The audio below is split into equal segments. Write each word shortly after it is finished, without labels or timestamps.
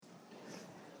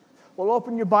Well,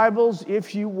 open your Bibles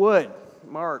if you would.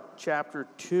 Mark chapter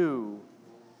 2.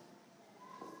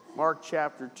 Mark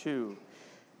chapter 2.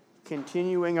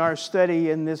 Continuing our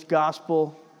study in this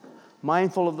gospel,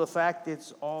 mindful of the fact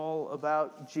it's all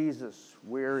about Jesus.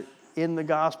 We're in the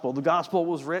gospel. The gospel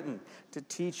was written to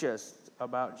teach us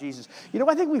about Jesus. You know,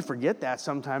 I think we forget that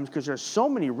sometimes because there's so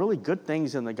many really good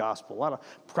things in the gospel. A lot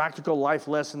of practical life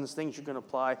lessons, things you can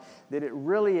apply, that it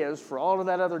really is, for all of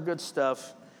that other good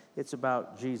stuff, it's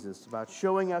about Jesus, about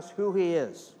showing us who he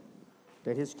is,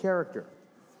 that his character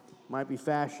might be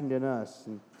fashioned in us,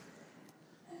 and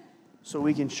so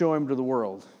we can show him to the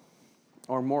world,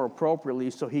 or more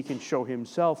appropriately, so he can show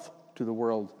himself to the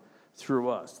world through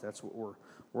us. That's what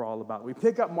we're all about. We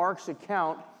pick up Mark's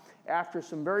account after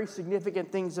some very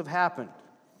significant things have happened.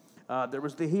 There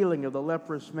was the healing of the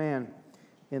leprous man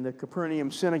in the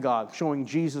Capernaum synagogue, showing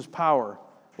Jesus' power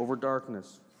over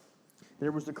darkness.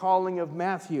 There was the calling of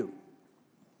Matthew,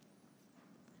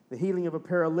 the healing of a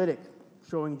paralytic,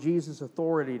 showing Jesus'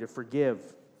 authority to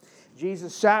forgive.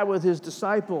 Jesus sat with his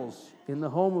disciples in the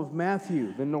home of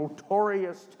Matthew, the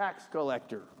notorious tax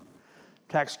collector.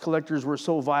 Tax collectors were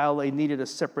so vile they needed a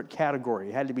separate category.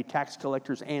 It had to be tax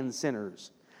collectors and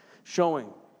sinners, showing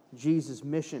Jesus'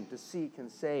 mission to seek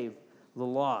and save the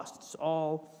lost. It's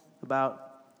all about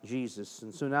Jesus.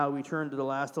 And so now we turn to the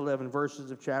last 11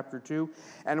 verses of chapter 2,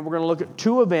 and we're going to look at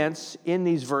two events in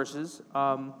these verses.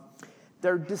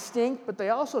 They're distinct, but they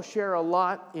also share a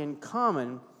lot in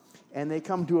common, and they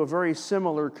come to a very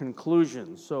similar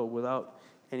conclusion. So without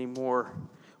any more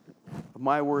of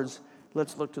my words,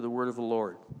 let's look to the word of the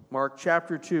Lord. Mark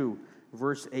chapter 2,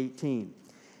 verse 18.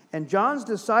 And John's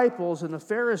disciples and the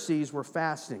Pharisees were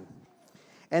fasting.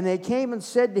 And they came and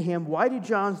said to him, "Why do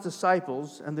John's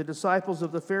disciples and the disciples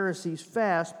of the Pharisees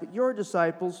fast, but your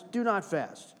disciples do not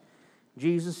fast?"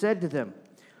 Jesus said to them,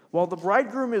 "While the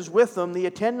bridegroom is with them, the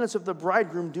attendants of the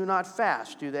bridegroom do not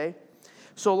fast, do they?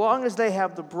 So long as they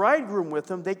have the bridegroom with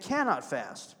them, they cannot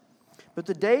fast. But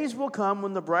the days will come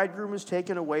when the bridegroom is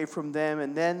taken away from them,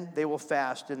 and then they will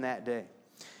fast in that day.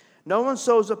 No one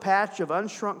sews a patch of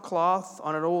unshrunk cloth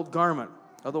on an old garment.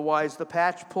 Otherwise, the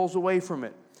patch pulls away from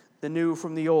it, the new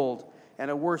from the old,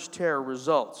 and a worse tear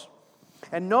results.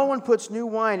 And no one puts new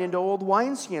wine into old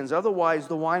wineskins. Otherwise,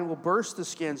 the wine will burst the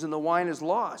skins, and the wine is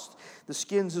lost, the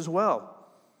skins as well.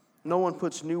 No one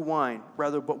puts new wine,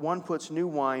 but one puts new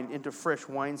wine into fresh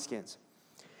wineskins."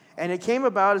 And it came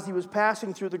about as he was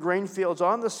passing through the grain fields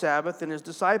on the Sabbath, and his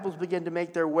disciples began to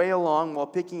make their way along while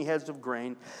picking heads of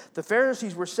grain. The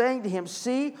Pharisees were saying to him,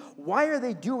 "See, why are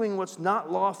they doing what's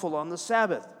not lawful on the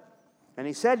Sabbath?" And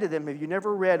he said to them, "Have you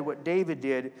never read what David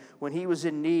did when he was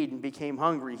in need and became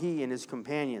hungry, he and his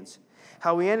companions?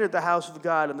 How he entered the house of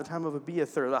God in the time of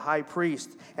Abiathar, the high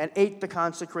priest, and ate the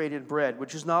consecrated bread,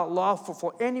 which is not lawful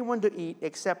for anyone to eat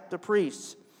except the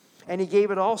priests. And he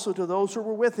gave it also to those who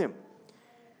were with him.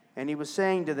 And he was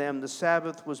saying to them, the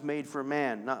Sabbath was made for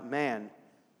man, not man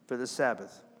for the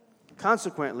Sabbath.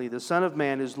 Consequently, the Son of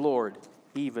Man is Lord,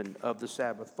 even of the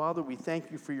Sabbath." Father, we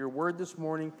thank you for your word this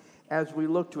morning as we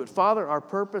look to it. Father, our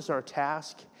purpose, our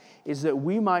task, is that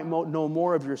we might know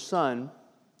more of your Son,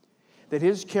 that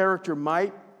his character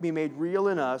might be made real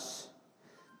in us,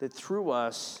 that through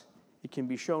us it can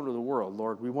be shown to the world.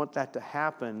 Lord, we want that to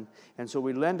happen, and so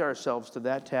we lend ourselves to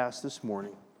that task this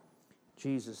morning. In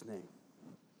Jesus' name.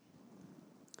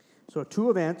 So two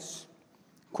events,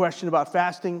 question about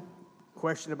fasting,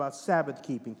 question about Sabbath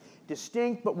keeping.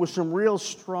 Distinct, but with some real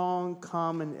strong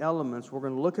common elements. We're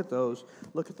going to look at those,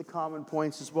 look at the common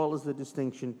points as well as the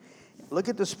distinction. Look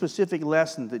at the specific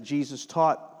lesson that Jesus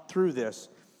taught through this.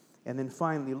 And then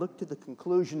finally, look to the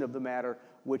conclusion of the matter,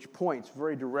 which points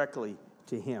very directly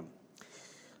to him.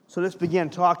 So let's begin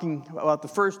talking about the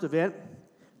first event,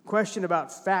 question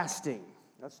about fasting.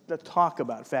 Let's talk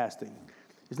about fasting.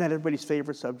 Isn't that everybody's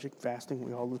favorite subject, fasting?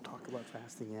 We all talk about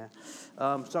fasting, yeah.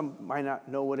 Some might not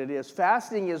know what it is.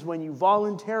 Fasting is when you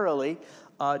voluntarily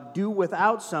do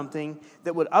without something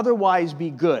that would otherwise be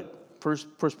good.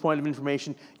 First point of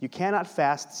information, you cannot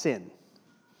fast sin.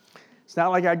 It's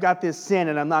not like I got this sin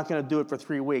and I'm not going to do it for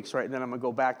 3 weeks, right? And then I'm going to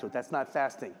go back to it. That's not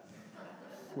fasting.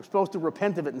 We're supposed to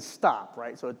repent of it and stop,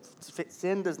 right? So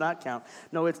sin does not count.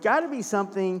 No, it's got to be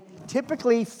something,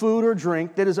 typically food or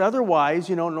drink, that is otherwise,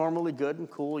 normally good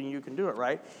and cool, and you can do it,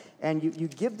 right? And you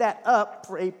give that up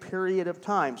for a period of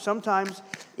time. Sometimes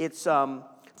it's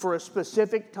for a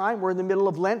specific time. We're in the middle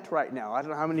of Lent right now. I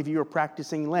don't know how many of you are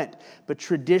practicing Lent, but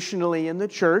traditionally in the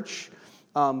church,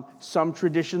 some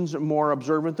traditions are more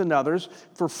observant than others.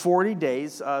 For 40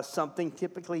 days, something,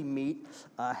 typically meat,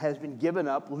 has been given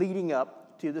up leading up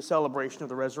to the celebration of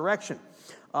the resurrection.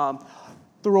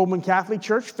 The Roman Catholic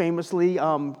Church famously,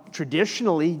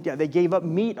 traditionally, they gave up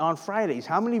meat on Fridays.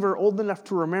 How many of you are old enough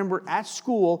to remember at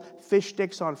school fish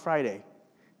sticks on Friday?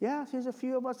 Yeah, there's a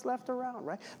few of us left around,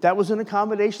 right? That was an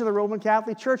accommodation of the Roman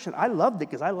Catholic Church, and I loved it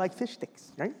because I like fish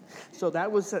sticks, right? So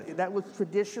that was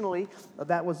traditionally,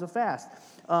 that was a fast.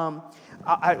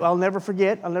 I'll never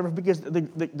forget, because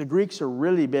the Greeks are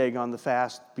really big on the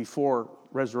fast before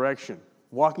resurrection.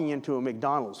 Walking into a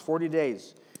McDonald's, 40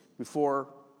 days before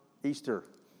Easter,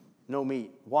 no meat.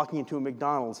 Walking into a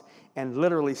McDonald's and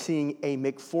literally seeing a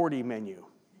McForty menu.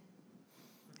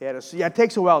 It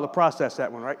takes a while to process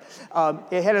that one, right?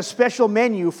 It had a special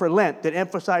menu for Lent that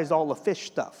emphasized all the fish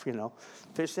stuff,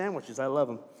 Fish sandwiches, I love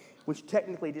them. Which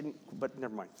technically didn't, but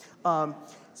never mind.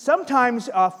 Sometimes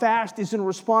fast is in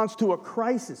response to a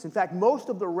crisis. In fact, most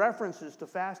of the references to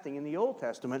fasting in the Old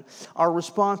Testament are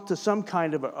response to some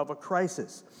kind of a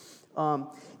crisis.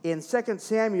 In 2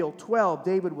 Samuel 12,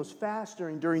 David was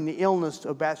fasting during the illness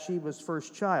of Bathsheba's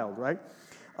first child, right?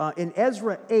 In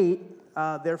Ezra 8,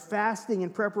 they're fasting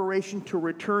in preparation to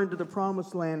return to the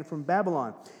promised land from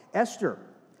Babylon. Esther,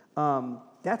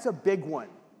 that's a big one.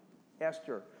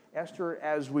 Esther,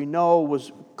 as we know,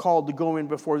 was called to go in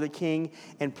before the king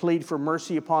and plead for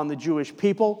mercy upon the Jewish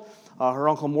people. Her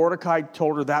uncle Mordecai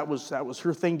told her that was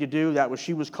her thing to do.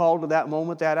 She was called to that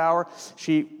moment, that hour.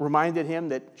 She reminded him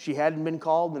that she hadn't been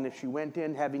called, and if she went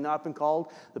in having not been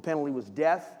called, the penalty was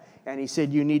death. And he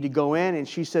said, you need to go in. And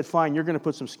she said, fine, you're going to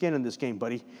put some skin in this game,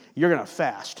 buddy. You're going to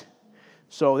fast.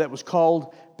 So that was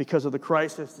called because of the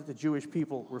crisis that the Jewish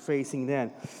people were facing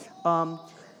then.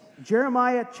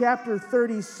 Jeremiah chapter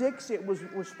 36, it was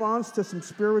response to some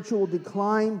spiritual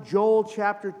decline. Joel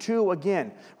chapter 2,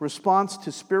 again, response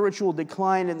to spiritual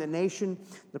decline in the nation,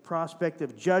 the prospect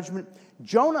of judgment.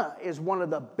 Jonah is one of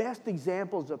the best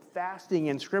examples of fasting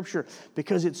in Scripture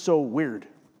because it's so weird.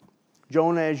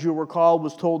 Jonah, as you recall,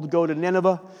 was told to go to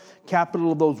Nineveh,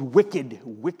 capital of those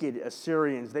wicked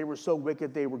Assyrians. They were so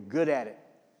wicked, they were good at it.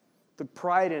 Took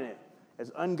pride in it.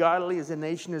 As ungodly as the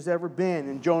nation has ever been.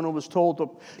 And Jonah was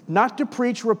told not to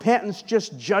preach repentance,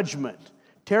 just judgment.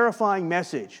 Terrifying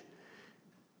message.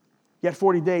 Yet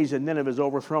 40 days and Nineveh is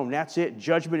overthrown. That's it.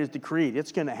 Judgment is decreed.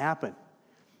 It's going to happen.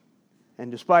 And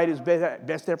despite his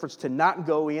best efforts to not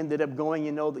go, he ended up going.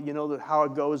 You know how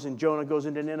it goes. And Jonah goes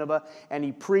into Nineveh and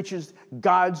he preaches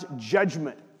God's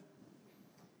judgment.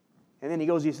 And then he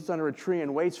sits under a tree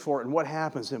and waits for it. And what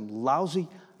happens? Them lousy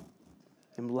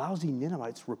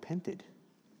Ninevites repented.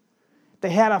 They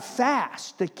had a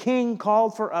fast. The king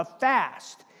called for a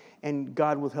fast, and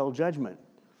God withheld judgment.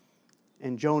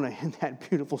 And Jonah, in that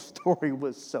beautiful story,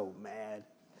 was so mad.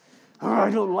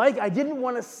 I didn't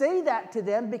want to say that to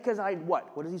them because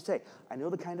what? What does he say? I know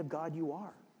the kind of God you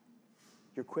are.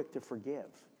 You're quick to forgive.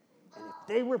 And if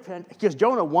they repent, because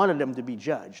Jonah wanted them to be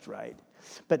judged, right?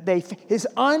 But his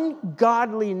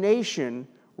ungodly nation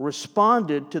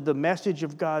responded to the message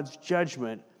of God's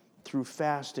judgment through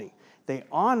fasting. They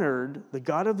honored the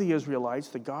God of the Israelites,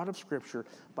 the God of Scripture,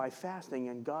 by fasting,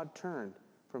 and God turned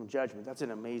from judgment. That's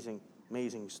an amazing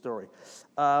story.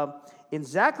 In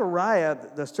Zechariah,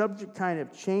 the subject kind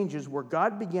of changes where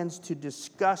God begins to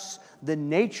discuss the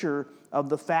nature of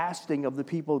the fasting of the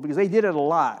people because they did it a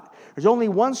lot. There's only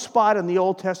one spot in the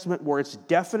Old Testament where it's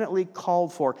definitely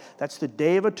called for. That's the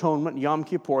Day of Atonement, Yom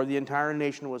Kippur. The entire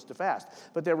nation was to fast.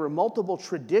 But there were multiple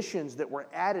traditions that were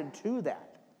added to that.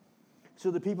 So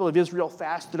the people of Israel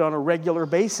fasted on a regular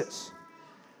basis.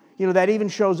 That even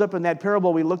shows up in that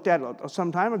parable we looked at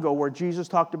some time ago where Jesus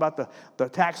talked about the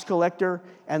tax collector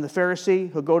and the Pharisee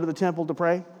who go to the temple to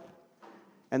pray.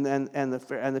 And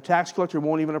the tax collector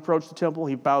won't even approach the temple.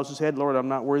 He bows his head, Lord, I'm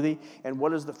not worthy. And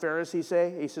what does the Pharisee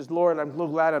say? He says, Lord, I'm so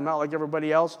glad I'm not like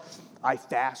everybody else. I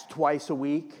fast twice a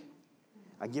week.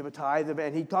 I give a tithe.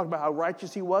 And he talked about how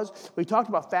righteous he was. But he talked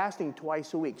about fasting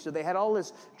twice a week. So they had all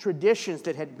these traditions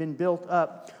that had been built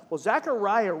up. Well,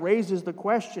 Zechariah raises the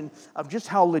question of just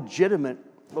how legitimate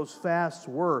those fasts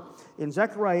were. In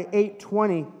Zechariah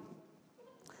 8:20,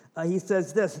 he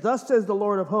says this, thus says the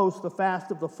Lord of hosts, the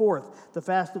fast of the 4th, the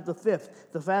fast of the 5th,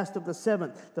 the fast of the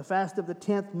 7th, the fast of the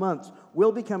 10th months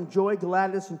will become joy,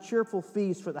 gladness, and cheerful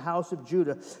feast for the house of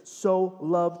Judah. So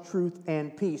love, truth,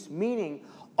 and peace. Meaning,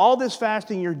 all this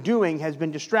fasting you're doing has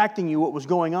been distracting you what was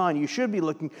going on. You should be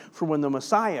looking for when the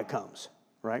Messiah comes,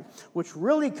 right? Which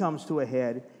really comes to a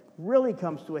head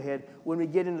when we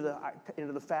get into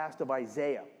the fast of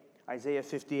Isaiah. Isaiah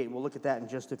 58. We'll look at that in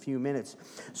just a few minutes.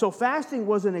 So fasting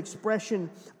was an expression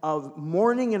of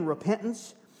mourning and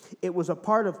repentance. It was a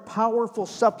part of powerful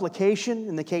supplication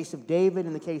in the case of David,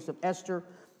 in the case of Esther, in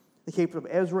the case of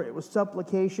Ezra. It was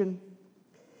supplication.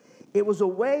 It was a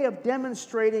way of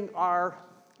demonstrating our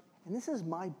And this is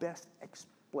my best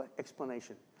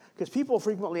explanation. Because people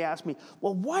frequently ask me,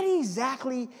 well, what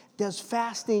exactly does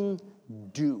fasting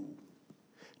do?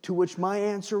 To which my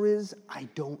answer is, I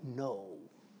don't know.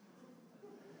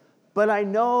 But I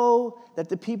know that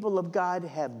the people of God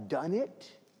have done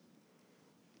it,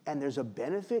 and there's a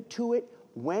benefit to it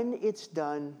when it's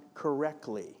done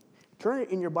correctly. Turn it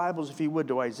in your Bibles, if you would,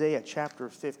 to Isaiah chapter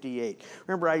 58.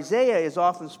 Remember, Isaiah is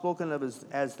often spoken of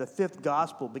as the fifth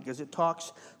gospel because it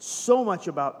talks so much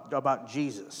about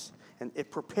Jesus, and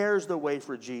it prepares the way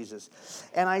for Jesus.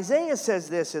 And Isaiah says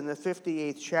this in the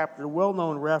 58th chapter, a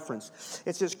well-known reference.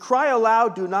 It says, "Cry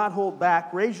aloud, do not hold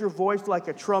back. Raise your voice like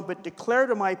a trumpet. Declare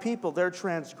to my people their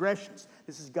transgressions."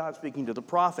 This is God speaking to the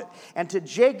prophet. "And to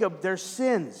Jacob their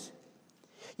sins.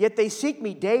 Yet they seek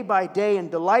me day by day and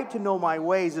delight to know my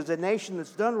ways, as a nation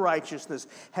that's done righteousness,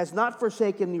 has not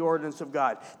forsaken the ordinance of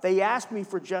God. They ask me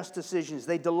for just decisions.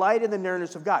 They delight in the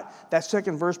nearness of God." That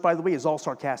second verse, by the way, is all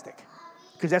sarcastic,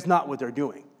 because that's not what they're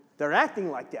doing. They're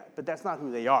acting like that, but that's not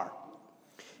who they are.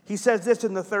 He says this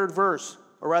in the third verse,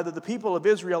 or rather the people of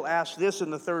Israel ask this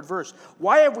in the third verse.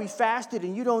 "Why have we fasted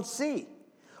and you don't see?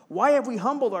 Why have we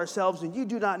humbled ourselves and you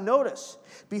do not notice?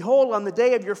 Behold, on the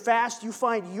day of your fast, you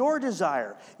find your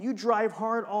desire. You drive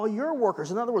hard all your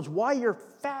workers." In other words, while you're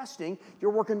fasting,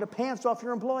 you're working the pants off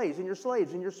your employees and your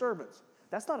slaves and your servants.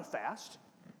 That's not a fast,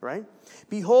 right?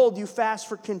 "Behold, you fast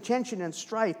for contention and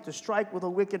strife, to strike with a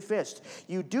wicked fist.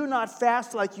 You do not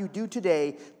fast like you do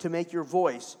today, to make your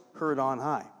voice heard on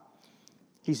high."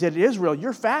 He said to Israel,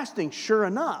 you're fasting, sure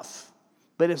enough,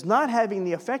 but it's not having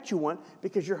the effect you want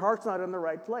because your heart's not in the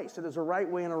right place. So there's a right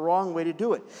way and a wrong way to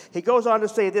do it. He goes on to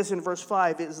say this in verse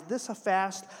 5, "Is this a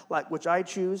fast like which I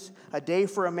choose? A day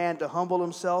for a man to humble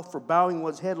himself, for bowing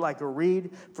one's head like a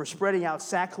reed, for spreading out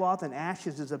sackcloth and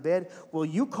ashes as a bed? Will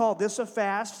you call this a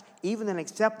fast, even an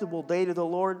acceptable day to the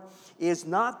Lord? Is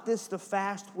not this the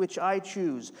fast which I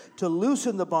choose, to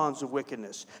loosen the bonds of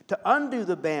wickedness, to undo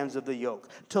the bands of the yoke,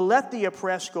 to let the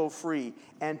oppressed go free,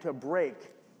 and to break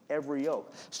every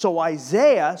yoke?" So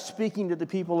Isaiah, speaking to the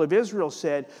people of Israel,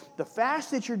 said, the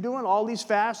fast that you're doing, all these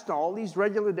fasts and all these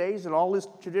regular days and all this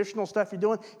traditional stuff you're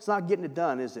doing, it's not getting it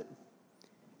done, is it?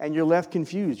 And you're left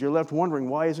confused. You're left wondering,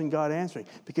 why isn't God answering?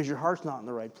 Because your heart's not in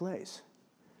the right place.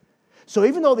 So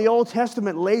even though the Old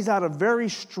Testament lays out a very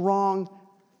strong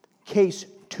case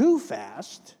to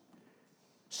fast,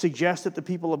 suggests that the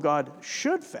people of God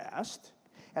should fast,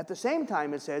 at the same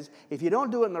time, it says, if you don't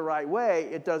do it in the right way,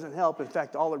 it doesn't help. In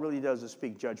fact, all it really does is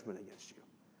speak judgment against you.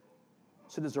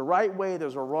 So there's a right way,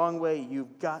 there's a wrong way.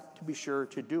 You've got to be sure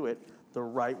to do it the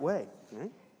right way.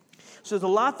 Right? So there's a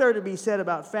lot there to be said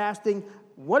about fasting.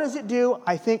 What does it do?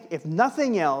 I think, if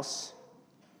nothing else,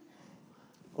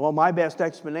 well, my best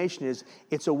explanation is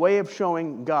it's a way of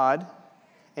showing God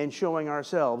and showing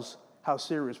ourselves how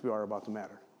serious we are about the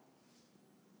matter.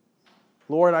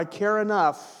 Lord, I care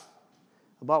enough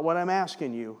about what I'm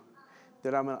asking you,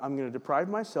 that I'm going to deprive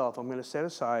myself, I'm going to set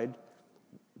aside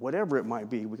whatever it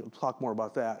might be. We can talk more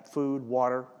about that. Food,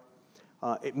 water.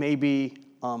 It may be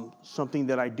something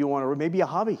that I do want, or maybe a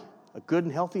hobby, a good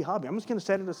and healthy hobby. I'm just going to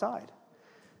set it aside.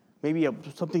 Maybe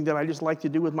something that I just like to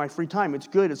do with my free time. It's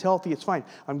good, it's healthy, it's fine.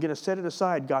 I'm going to set it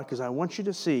aside, God, because I want you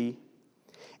to see,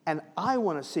 and I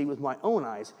want to see with my own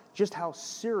eyes just how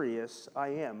serious I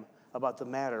am about the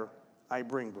matter I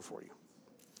bring before you.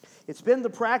 It's been the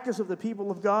practice of the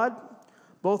people of God,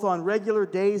 both on regular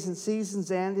days and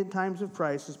seasons and in times of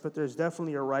crisis, but there's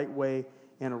definitely a right way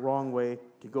and a wrong way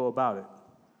to go about it.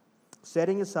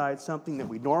 Setting aside something that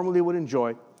we normally would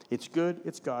enjoy, it's good,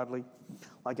 it's godly,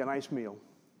 like a nice meal,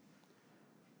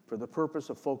 for the purpose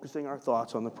of focusing our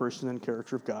thoughts on the person and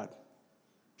character of God,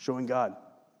 showing God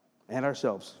and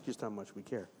ourselves just how much we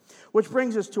care. Which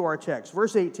brings us to our text,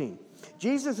 verse 18.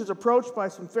 Jesus is approached by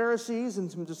some Pharisees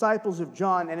and some disciples of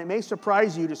John, and it may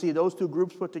surprise you to see those two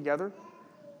groups put together.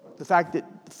 The fact that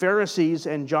Pharisees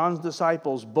and John's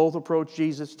disciples both approached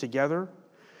Jesus together.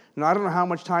 Now, I don't know how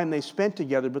much time they spent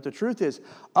together, but the truth is,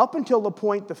 up until the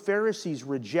point the Pharisees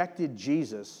rejected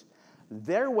Jesus,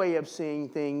 their way of seeing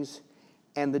things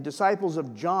and the disciples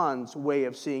of John's way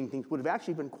of seeing things would have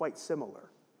actually been quite similar.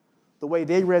 The way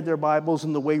they read their Bibles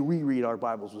and the way we read our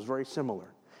Bibles was very similar.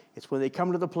 It's when they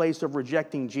come to the place of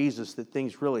rejecting Jesus that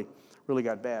things really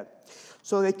got bad.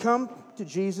 So they come to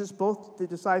Jesus, both the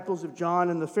disciples of John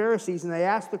and the Pharisees, and they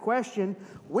ask the question,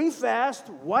 we fast,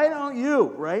 why don't you,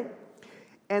 right?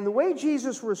 And the way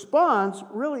Jesus responds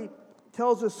really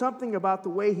tells us something about the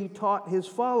way he taught his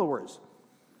followers.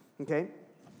 Okay?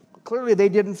 Clearly they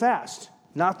didn't fast,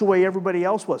 not the way everybody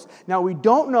else was. Now we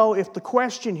don't know if the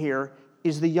question here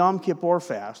is the Yom Kippur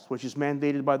fast, which is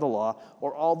mandated by the law,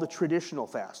 or all the traditional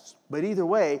fasts. But either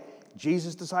way,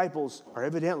 Jesus' disciples are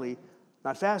evidently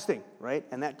not fasting, right?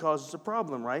 And that causes a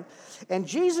problem, right? And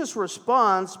Jesus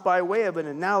responds by way of an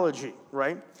analogy,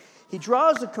 right? He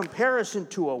draws a comparison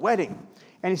to a wedding.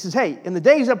 And he says, hey, in the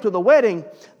days up to the wedding,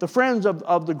 the friends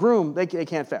of the groom, they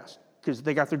can't fast because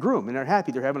they got the groom and they're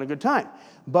happy. They're having a good time.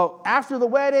 But after the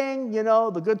wedding,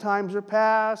 the good times are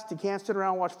past. You can't sit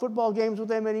around and watch football games with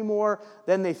them anymore.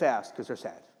 Then they fast because they're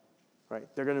sad, right?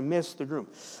 They're going to miss the groom.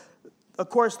 Of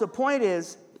course, the point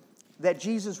is that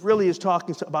Jesus really is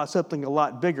talking about something a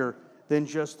lot bigger than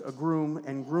just a groom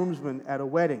and groomsman at a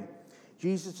wedding.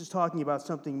 Jesus is talking about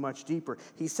something much deeper.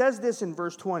 He says this in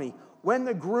verse 20, when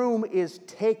the groom is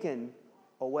taken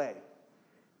away.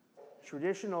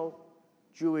 Traditional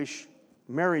Jewish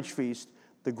marriage feast,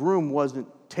 the groom wasn't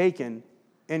taken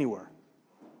anywhere.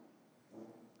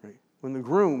 Right? When the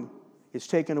groom is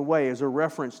taken away is a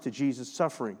reference to Jesus'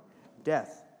 suffering,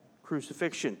 death,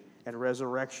 crucifixion, and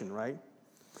resurrection, right?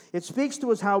 It speaks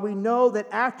to us how we know that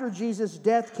after Jesus'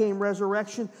 death came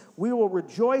resurrection, we will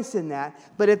rejoice in that.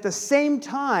 But at the same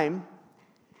time,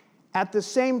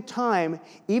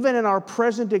 even in our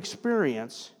present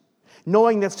experience,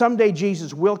 knowing that someday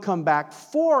Jesus will come back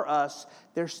for us,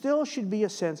 there still should be a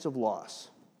sense of loss.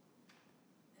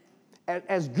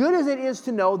 As good as it is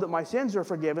to know that my sins are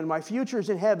forgiven, my future is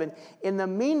in heaven, in the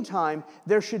meantime,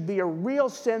 there should be a real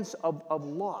sense of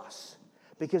loss.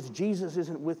 Because Jesus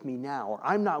isn't with me now, or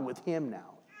I'm not with him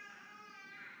now.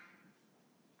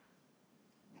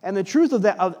 And the truth of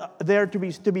that there to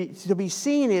be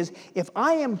seen is, if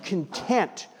I am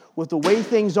content with the way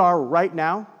things are right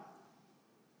now,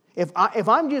 if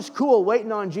I'm just cool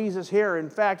waiting on Jesus here, in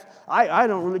fact, I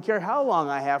don't really care how long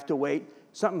I have to wait,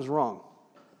 something's wrong.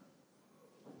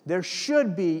 There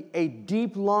should be a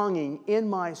deep longing in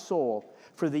my soul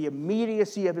for the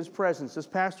immediacy of his presence. As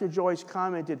Pastor Joyce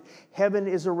commented, heaven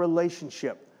is a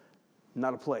relationship,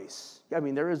 not a place. I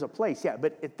mean, there is a place, yeah,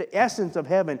 but the essence of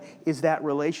heaven is that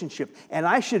relationship. And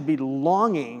I should be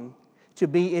longing to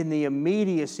be in the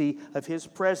immediacy of his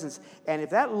presence. And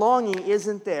if that longing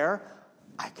isn't there,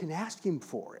 I can ask him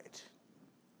for it.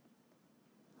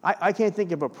 I can't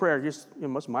think of a prayer, just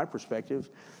what's my perspective,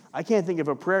 I can't think of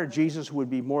a prayer Jesus would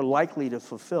be more likely to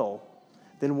fulfill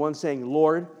than one saying,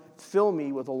 Lord, fill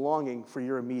me with a longing for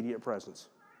your immediate presence.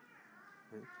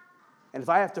 And if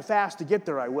I have to fast to get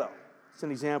there, I will. It's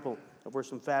an example of where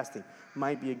some fasting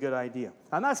might be a good idea.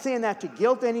 I'm not saying that to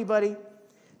guilt anybody,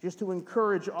 just to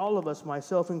encourage all of us,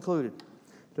 myself included,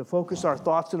 to focus our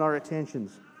thoughts and our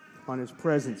attentions on his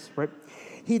presence. Right?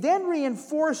 He then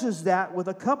reinforces that with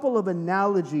a couple of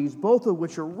analogies, both of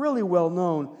which are really well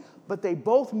known, but they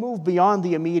both move beyond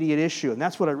the immediate issue, and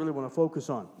that's what I really want to focus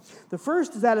on. The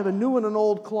first is that of a new and an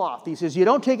old cloth. He says you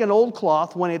don't take an old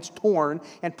cloth when it's torn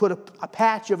and put a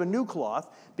patch of a new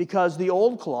cloth, because the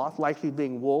old cloth, likely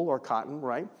being wool or cotton,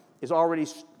 right, is already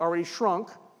shrunk,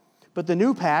 but the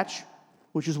new patch,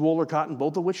 which is wool or cotton,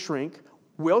 both of which shrink,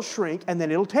 will shrink, and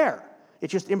then it'll tear.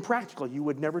 It's just impractical. You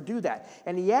would never do that.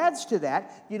 And he adds to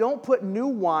that, you don't put new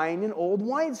wine in old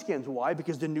wineskins. Why?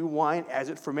 Because the new wine, as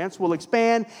it ferments, will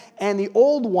expand, and the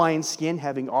old wineskin,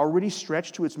 having already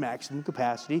stretched to its maximum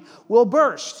capacity, will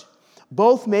burst.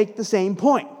 Both make the same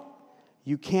point.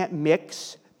 You can't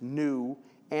mix new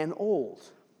and old.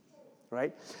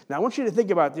 Right? Now, I want you to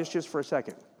think about this just for a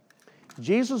second.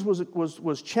 Jesus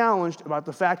was challenged about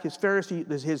the fact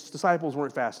his disciples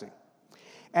weren't fasting.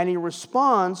 And he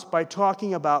responds by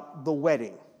talking about the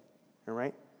wedding, all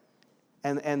right?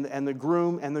 And the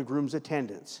groom and the groom's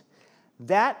attendants.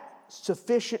 That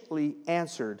sufficiently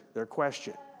answered their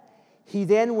question. He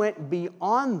then went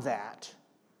beyond that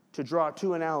to draw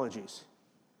two analogies.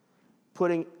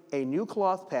 Putting a new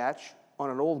cloth patch on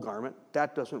an old garment,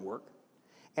 that doesn't work.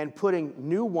 And putting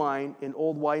new wine in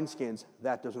old wineskins,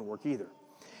 that doesn't work either.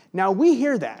 Now, we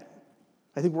hear that.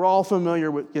 I think we're all familiar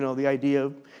with, the idea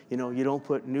of, you don't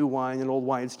put new wine in old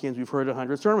wineskins. We've heard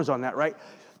 100 sermons on that, right?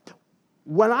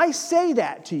 When I say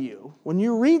that to you, when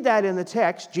you read that in the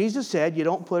text, Jesus said you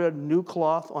don't put a new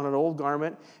cloth on an old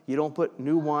garment. You don't put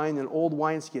new wine in old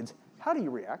wineskins. How do you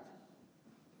react?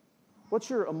 What's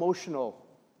your emotional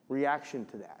reaction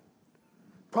to that?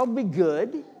 Probably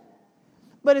good,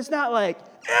 but it's not like,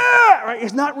 right?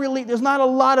 It's not really, there's not a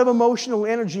lot of emotional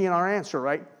energy in our answer,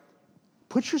 right?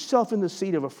 Put yourself in the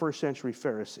seat of a first century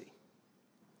Pharisee.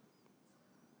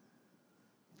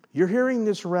 You're hearing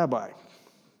this rabbi.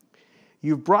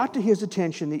 You've brought to his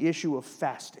attention the issue of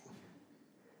fasting,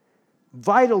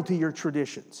 vital to your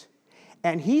traditions.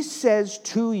 And he says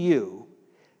to you,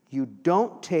 you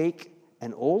don't take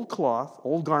an old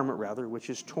garment rather, which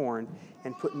is torn,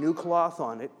 and put new cloth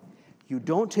on it. You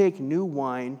don't take new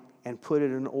wine and put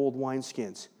it in old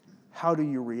wineskins. How do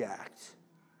you react?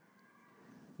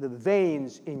 The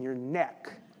veins in your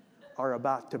neck are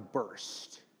about to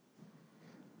burst.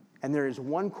 And there is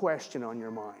one question on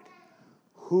your mind.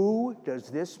 Who does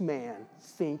this man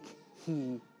think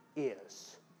he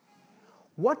is?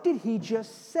 What did he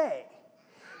just say?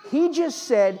 He just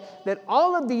said that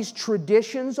all of these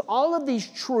traditions, all of these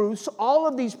truths, all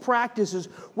of these practices,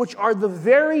 which are the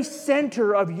very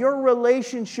center of your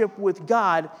relationship with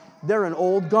God, they're an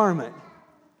old garment.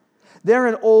 They're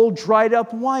an old dried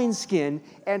up wineskin,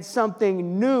 and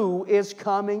something new is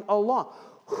coming along.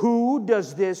 Who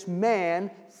does this man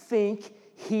think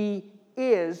he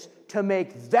is to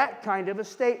make that kind of a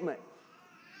statement?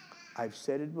 I've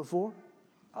said it before.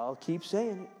 I'll keep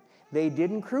saying it. They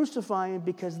didn't crucify him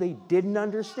because they didn't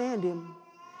understand him.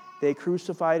 They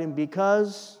crucified him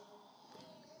because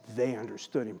they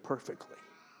understood him perfectly.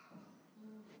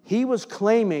 He was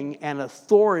claiming an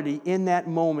authority in that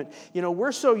moment. You know,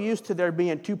 we're so used to there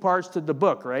being two parts to the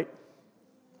book, right?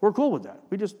 We're cool with that.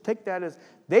 We just take that as,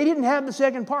 they didn't have the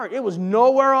second part. It was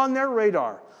nowhere on their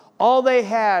radar. All they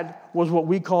had was what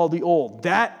we call the old.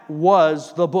 That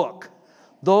was the book.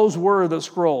 Those were the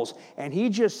scrolls. And he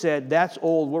just said, that's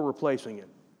old, we're replacing it.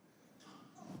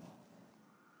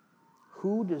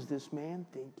 Who does this man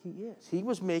think he is? He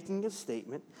was making a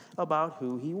statement about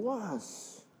who he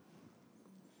was.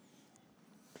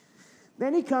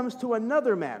 Then he comes to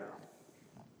another matter.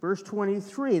 Verse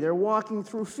 23, they're walking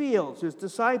through fields. His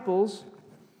disciples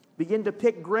begin to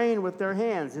pick grain with their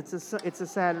hands. It's a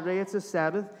Saturday, it's a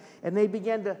Sabbath, and they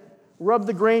begin to rub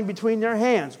the grain between their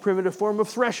hands, primitive form of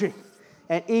threshing,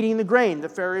 and eating the grain. The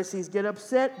Pharisees get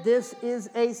upset. This is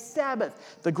a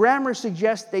Sabbath. The grammar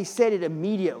suggests they said it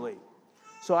immediately.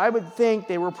 So I would think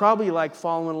they were probably like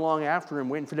following along after him,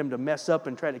 waiting for them to mess up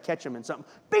and try to catch him in something.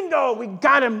 Bingo, we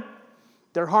got him.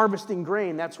 They're harvesting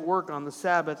grain. That's work on the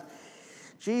Sabbath.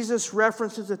 Jesus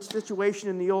references a situation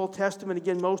in the Old Testament.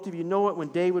 Again, most of you know it. When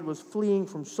David was fleeing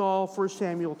from Saul, 1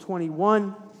 Samuel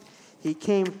 21, he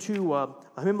came to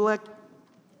Ahimelech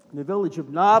in the village of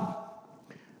Nob.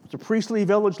 It's a priestly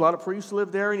village. A lot of priests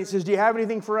live there. And he says, do you have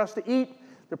anything for us to eat?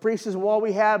 The priest says, well, all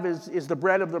we have is the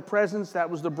bread of the presence. That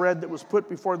was the bread that was put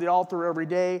before the altar every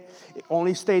day. It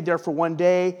only stayed there for one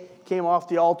day. Came off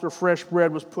the altar, fresh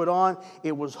bread was put on.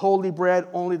 It was holy bread.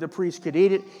 Only the priest could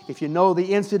eat it. If you know the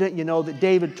incident, you know that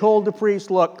David told the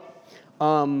priest, look,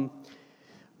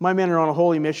 my men are on a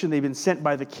holy mission. They've been sent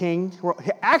by the king.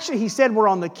 Actually, he said we're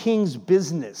on the king's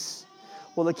business.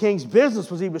 Well, the king's business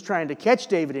was he was trying to catch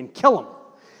David and kill him.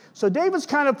 So David's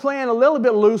kind of playing a little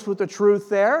bit loose with the truth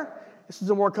there. This is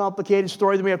a more complicated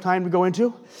story than we have time to go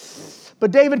into.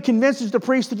 But David convinces the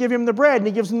priest to give him the bread, and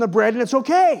he gives him the bread, and it's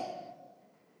okay.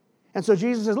 And so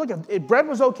Jesus says, look, if bread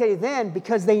was okay then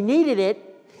because they needed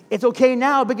it, it's okay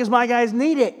now because my guys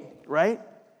need it, right?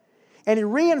 And he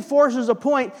reinforces a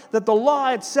point that the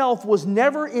law itself was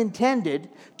never intended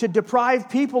to deprive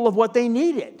people of what they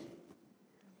needed.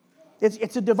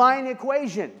 It's a divine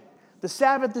equation. The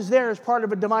Sabbath is there as part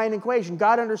of a divine equation.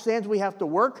 God understands we have to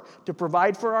work to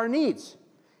provide for our needs.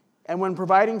 And when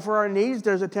providing for our needs,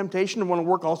 there's a temptation to want to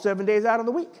work all 7 days out of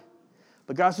the week.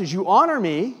 But God says, you honor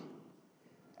me,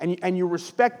 and you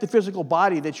respect the physical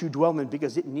body that you dwell in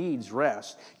because it needs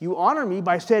rest. You honor me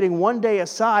by setting one day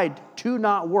aside to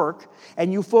not work,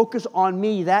 and you focus on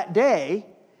me that day,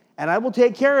 and I will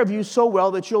take care of you so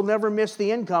well that you'll never miss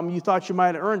the income you thought you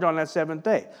might have earned on that seventh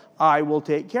day. I will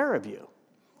take care of you.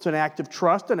 It's an act of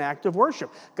trust, an act of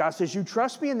worship. God says, you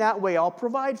trust me in that way, I'll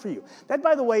provide for you. That,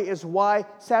 by the way, is why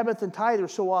Sabbath and tithe are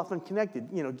so often connected,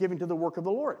 giving to the work of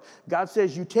the Lord. God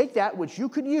says, you take that which you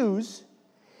could use,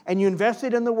 and you invest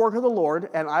it in the work of the Lord,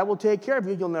 and I will take care of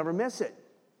you. You'll never miss it.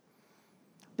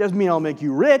 Doesn't mean I'll make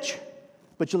you rich,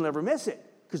 but you'll never miss it,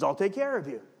 because I'll take care of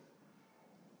you.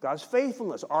 God's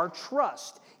faithfulness, our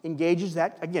trust, engages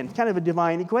that, again, kind of a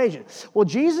divine equation. Well,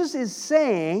 Jesus is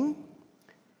saying,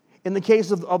 in the case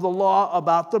of the law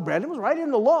about the bread, it was right in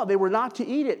the law. They were not to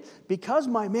eat it. Because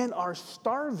my men are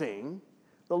starving,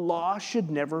 the law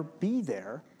should never be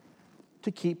there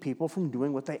to keep people from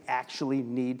doing what they actually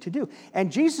need to do.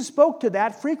 And Jesus spoke to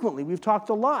that frequently. We've talked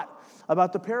a lot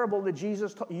about the parable that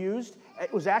Jesus used.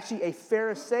 It was actually a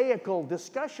Pharisaical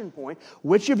discussion point.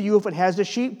 Which of you, if it has a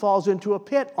sheep, falls into a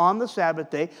pit on the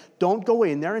Sabbath day, don't go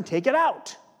in there and take it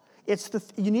out.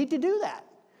 You need to do that.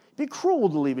 It'd be cruel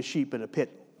to leave a sheep in a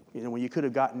pit, when you could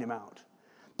have gotten him out.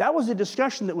 That was a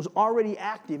discussion that was already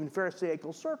active in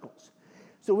Pharisaical circles.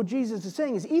 So what Jesus is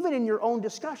saying is, even in your own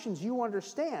discussions, you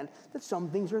understand that some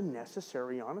things are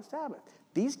necessary on a Sabbath.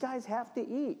 These guys have to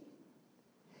eat.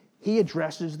 He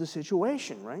addresses the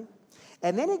situation, right?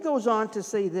 And then he goes on to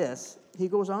say this.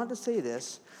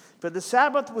 For the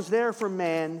Sabbath was there for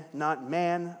man, not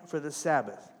man for the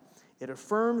Sabbath. It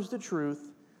affirms the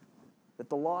truth that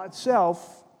the law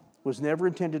itself was never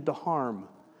intended to harm.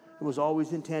 It was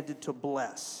always intended to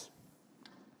bless.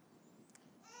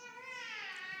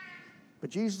 But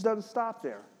Jesus doesn't stop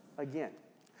there again.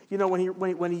 You know,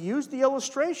 when he used the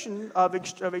illustration of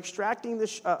extracting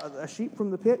a sheep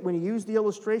from the pit, when he used the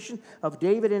illustration of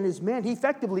David and his men, he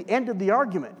effectively ended the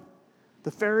argument.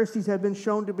 The Pharisees had been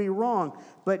shown to be wrong,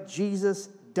 but Jesus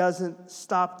doesn't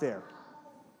stop there.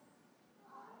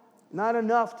 Not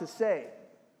enough to say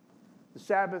the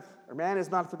Sabbath, or man is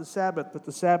not for the Sabbath, but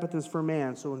the Sabbath is for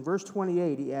man. So in verse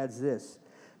 28, he adds this: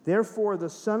 therefore the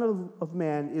Son of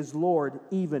Man is Lord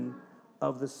even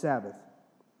of the Sabbath.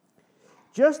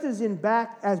 Just as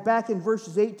back in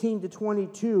verses 18 to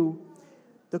 22,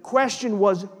 the question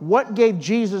was, what gave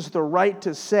Jesus the right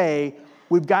to say,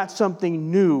 we've got something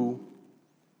new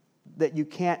that you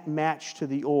can't match to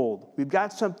the old. We've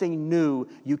got something new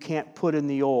you can't put in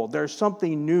the old. There's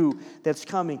something new that's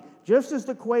coming. Just as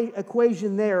the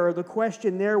equation there, or the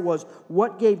question there was,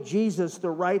 what gave Jesus the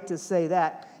right to say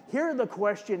that? Here the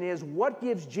question is, what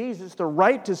gives Jesus the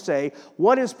right to say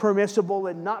what is permissible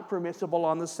and not permissible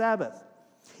on the Sabbath?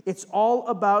 It's all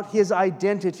about his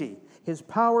identity, his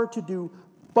power to do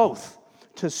both,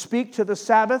 to speak to the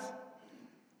Sabbath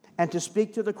and to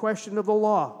speak to the question of the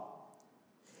law.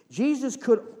 Jesus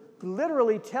could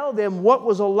literally tell them what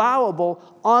was allowable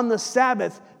on the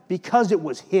Sabbath because it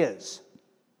was his.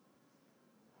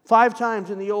 5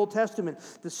 times in the Old Testament,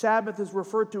 the Sabbath is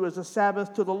referred to as a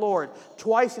Sabbath to the Lord.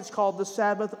 Twice it's called the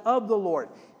Sabbath of the Lord.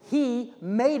 He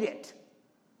made it.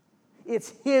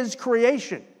 It's his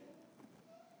creation.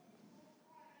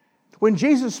 When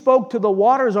Jesus spoke to the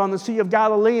waters on the Sea of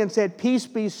Galilee and said, "Peace,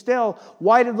 be still,"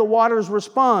 why did the waters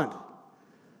respond?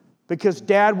 Because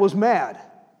Dad was mad.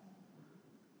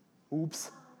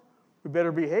 Oops, we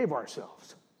better behave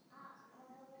ourselves.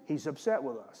 He's upset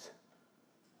with us.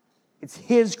 It's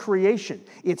his creation.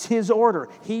 It's his order.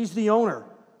 He's the owner.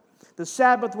 The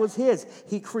Sabbath was his.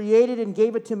 He created and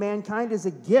gave it to mankind as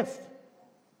a gift.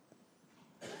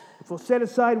 If we'll set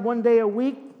aside one day a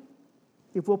week,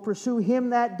 if we'll pursue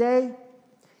him that day,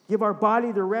 give our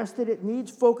body the rest that it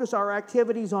needs, focus our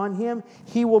activities on him,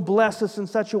 he will bless us in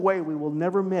such a way we will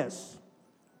never miss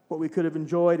what we could have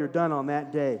enjoyed or done on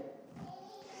that day.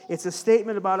 It's a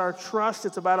statement about our trust.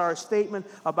 It's about our statement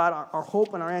about our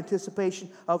hope and our anticipation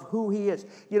of who he is.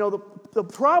 You know, the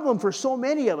problem for so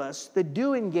many of us that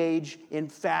do engage in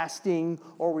fasting,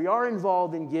 or we are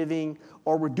involved in giving,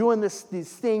 or we're doing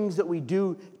these things that we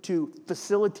do to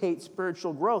facilitate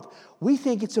spiritual growth, we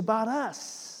think it's about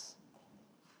us.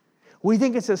 We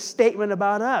think it's a statement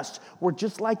about us. We're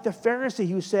just like the Pharisee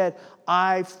who said,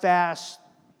 I fast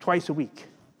twice a week,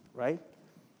 right?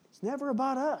 It's never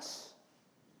about us.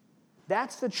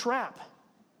 That's the trap.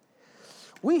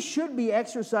 We should be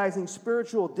exercising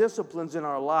spiritual disciplines in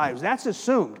our lives. That's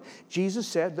assumed. Jesus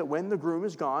said that when the groom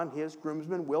is gone, his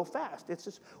groomsmen will fast.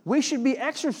 We should be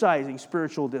exercising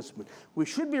spiritual discipline. We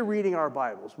should be reading our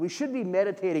Bibles. We should be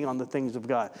meditating on the things of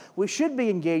God. We should be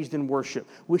engaged in worship.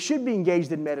 We should be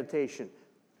engaged in meditation.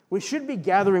 We should be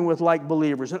gathering with like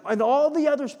believers. And all the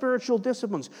other spiritual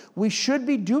disciplines, we should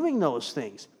be doing those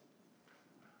things.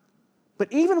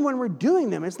 But even when we're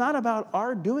doing them, it's not about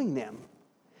our doing them.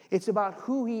 It's about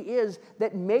who he is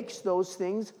that makes those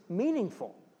things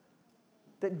meaningful,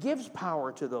 that gives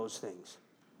power to those things.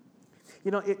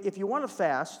 You know, if you want to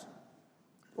fast,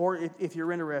 or if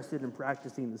you're interested in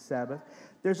practicing the Sabbath,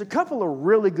 there's a couple of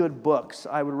really good books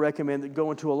I would recommend that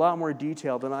go into a lot more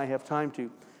detail than I have time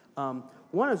to.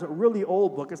 One is a really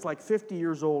old book. It's like 50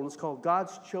 years old. It's called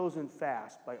God's Chosen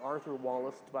Fast by Arthur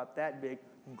Wallace. It's about that big.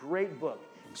 Great book.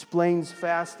 Explains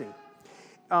fasting.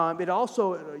 It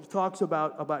also talks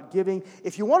about giving.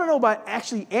 If you want to know about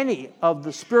actually any of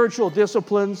the spiritual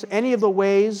disciplines, any of the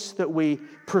ways that we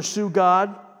pursue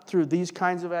God through these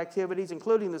kinds of activities,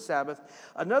 including the Sabbath,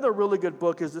 another really good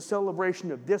book is The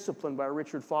Celebration of Discipline by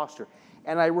Richard Foster.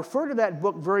 And I refer to that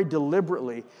book very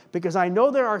deliberately because I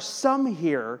know there are some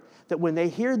here that when they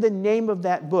hear the name of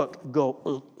that book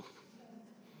go,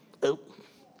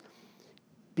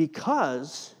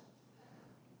 because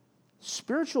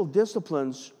spiritual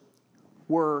disciplines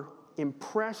were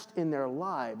impressed in their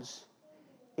lives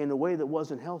in a way that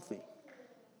wasn't healthy.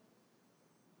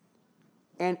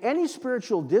 And any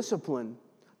spiritual discipline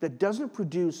that doesn't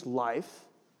produce life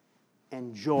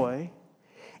and joy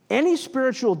Any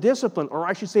spiritual discipline, or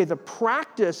I should say the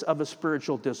practice of a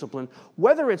spiritual discipline,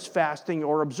 whether it's fasting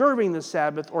or observing the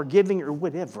Sabbath or giving or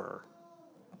whatever,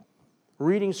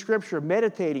 reading Scripture,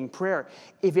 meditating, prayer,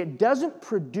 if it doesn't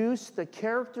produce the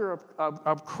character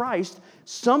of Christ,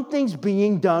 something's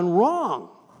being done wrong.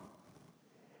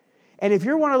 And if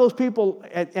you're one of those people,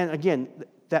 and again,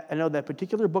 I know that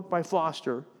particular book by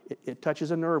Foster, it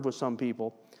touches a nerve with some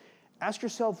people. Ask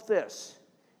yourself this.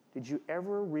 Did you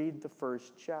ever read the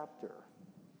first chapter?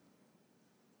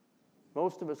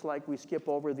 Most of us we skip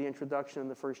over the introduction in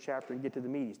the first chapter and get to the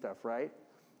meaty stuff, right?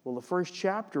 Well, the first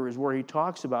chapter is where he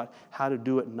talks about how to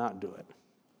do it and not do it.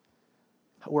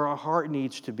 Where our heart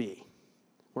needs to be.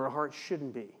 Where our heart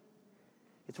shouldn't be.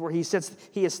 It's where he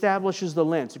establishes the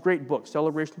lens. It's a great book,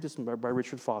 Celebration of Discipline by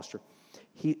Richard Foster.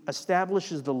 He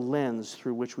establishes the lens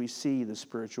through which we see the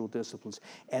spiritual disciplines.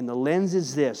 And the lens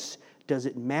is this: does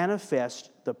it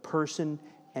manifest the person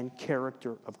and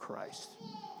character of Christ?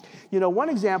 One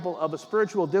example of a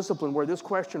spiritual discipline where this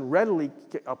question readily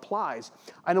applies,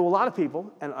 I know a lot of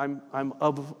people, and I'm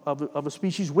of a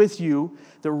species with you,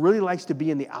 that really likes to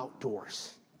be in the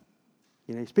outdoors.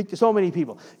 You speak to so many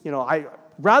people.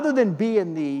 Rather than be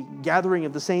in the gathering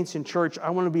of the saints in church, I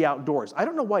want to be outdoors. I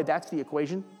don't know why that's the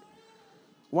equation.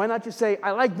 Why not just say,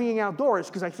 I like being outdoors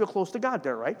because I feel close to God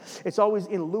there, right? It's always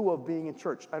in lieu of being in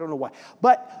church. I don't know why.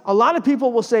 But a lot of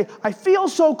people will say, I feel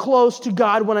so close to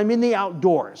God when I'm in the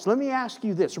outdoors. Let me ask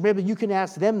you this, or maybe you can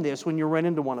ask them this when you run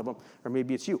into one of them, or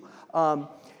maybe it's you.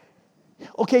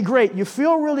 Okay, great. You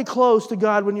feel really close to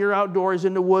God when you're outdoors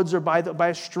in the woods or by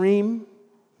a stream.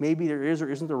 Maybe there is or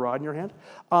isn't a rod in your hand.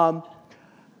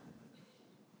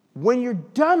 When you're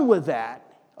done with that,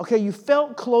 okay, you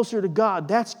felt closer to God.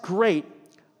 That's great.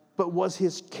 But was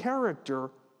his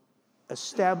character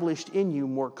established in you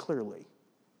more clearly?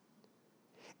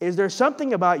 Is there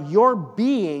something about your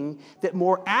being that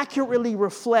more accurately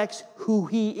reflects who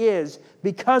he is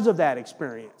because of that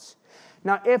experience?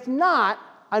 Now, if not,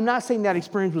 I'm not saying that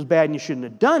experience was bad and you shouldn't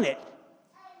have done it.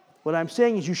 What I'm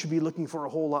saying is you should be looking for a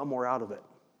whole lot more out of it.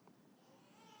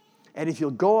 And if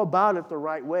you'll go about it the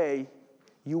right way,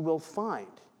 you will find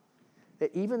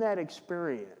that even that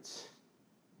experience,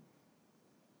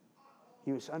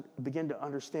 you begin to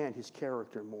understand his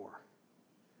character more.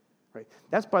 Right?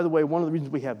 That's, by the way, one of the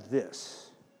reasons we have this.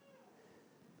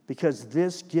 Because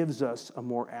this gives us a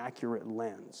more accurate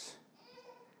lens.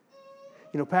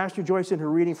 Pastor Joyce in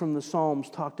her reading from the Psalms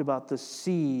talked about the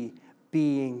sea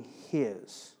being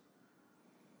his.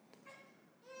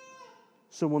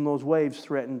 So when those waves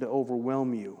threaten to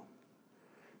overwhelm you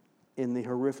in the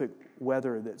horrific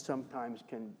weather that sometimes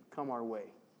can come our way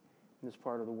in this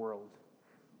part of the world,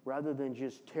 rather than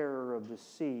just terror of the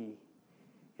sea,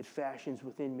 it fashions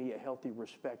within me a healthy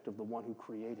respect of the one who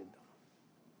created them.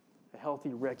 A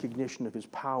healthy recognition of his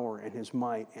power and his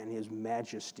might and his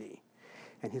majesty.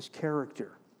 And his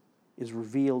character is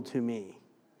revealed to me.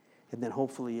 And then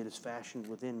hopefully it is fashioned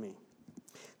within me.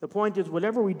 The point is,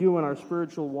 whatever we do in our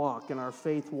spiritual walk, in our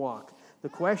faith walk, the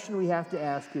question we have to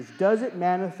ask is, does it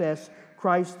manifest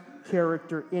Christ's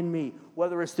character in me?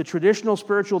 Whether it's the traditional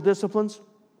spiritual disciplines,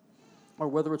 or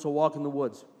whether it's a walk in the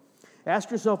woods. Ask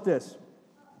yourself this,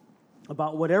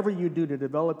 about whatever you do to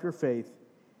develop your faith,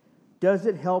 does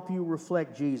it help you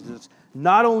reflect Jesus,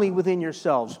 not only within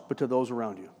yourselves, but to those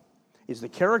around you? Is the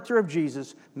character of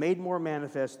Jesus made more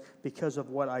manifest because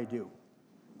of what I do?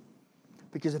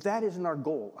 Because if that isn't our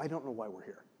goal, I don't know why we're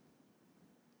here.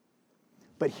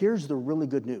 But here's the really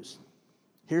good news.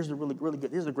 Here's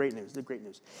the great news. The great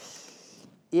news.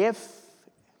 If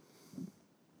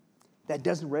that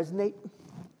doesn't resonate,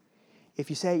 if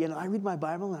you say, I read my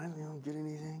Bible and I don't get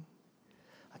anything.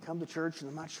 I come to church and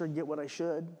I'm not sure I get what I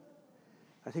should.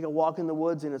 I take a walk in the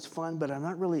woods and it's fun, but I'm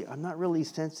not really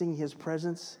sensing his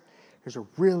presence. There's a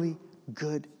really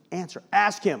good answer.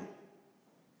 Ask him.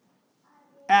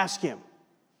 Ask him.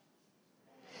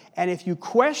 And if you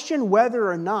question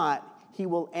whether or not he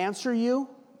will answer you,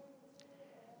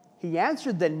 he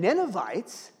answered the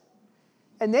Ninevites,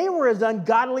 and they were as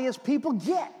ungodly as people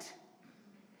get.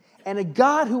 And a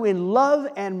God who in love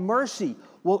and mercy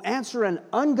will answer an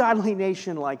ungodly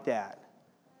nation like that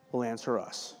will answer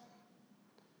us.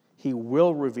 He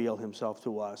will reveal himself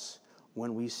to us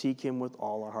when we seek him with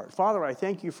all our heart. Father, I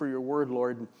thank you for your word,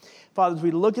 Lord. And Father, as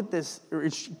we look at this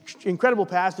incredible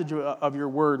passage of your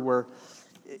word where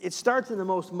it starts in the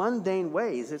most mundane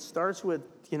ways. It starts with,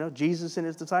 Jesus and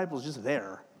his disciples just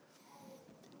there.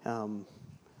 They're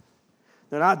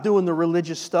not doing the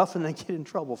religious stuff and they get in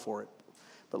trouble for it.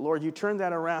 But Lord, you turn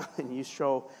that around and you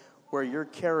show where your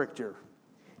character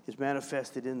is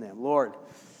manifested in them. Lord,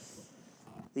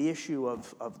 the issue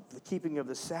of the keeping of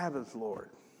the Sabbath, Lord,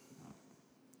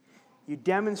 You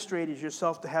demonstrated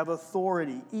yourself to have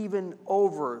authority even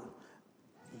over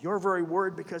your very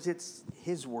word because it's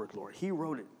his word, Lord. He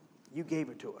wrote it. You gave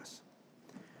it to us.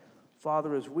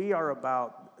 Father, as we are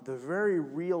about the very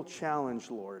real challenge,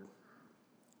 Lord,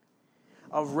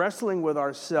 of wrestling with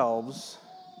ourselves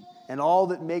and all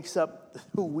that makes up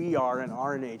who we are and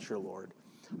our nature, Lord,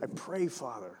 I pray,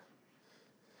 Father,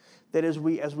 that as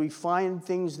we find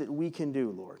things that we can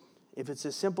do, Lord, if it's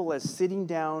as simple as sitting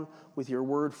down with your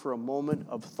word for a moment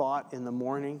of thought in the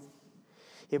morning,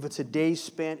 if it's a day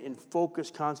spent in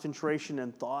focused concentration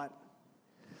and thought,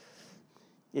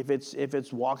 if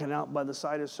it's walking out by the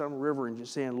side of some river and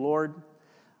just saying, Lord,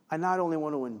 I not only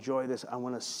want to enjoy this, I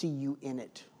want to see you in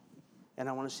it, and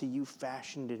I want to see you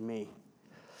fashioned in me.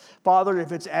 Father,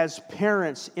 if it's as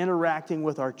parents interacting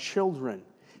with our children,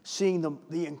 seeing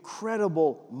the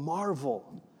incredible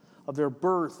marvel of their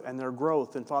birth and their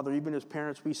growth. And Father, even as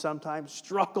parents, we sometimes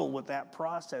struggle with that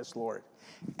process, Lord.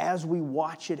 As we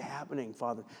watch it happening,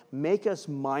 Father, make us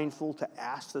mindful to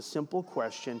ask the simple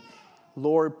question,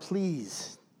 Lord,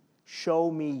 please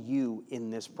show me you in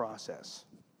this process.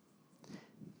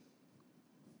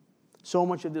 So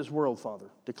much of this world,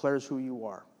 Father, declares who you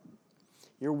are.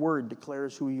 Your word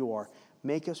declares who you are.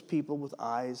 Make us people with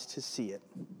eyes to see it.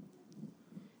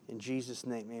 In Jesus'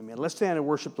 name, amen. Let's stand and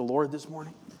worship the Lord this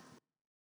morning.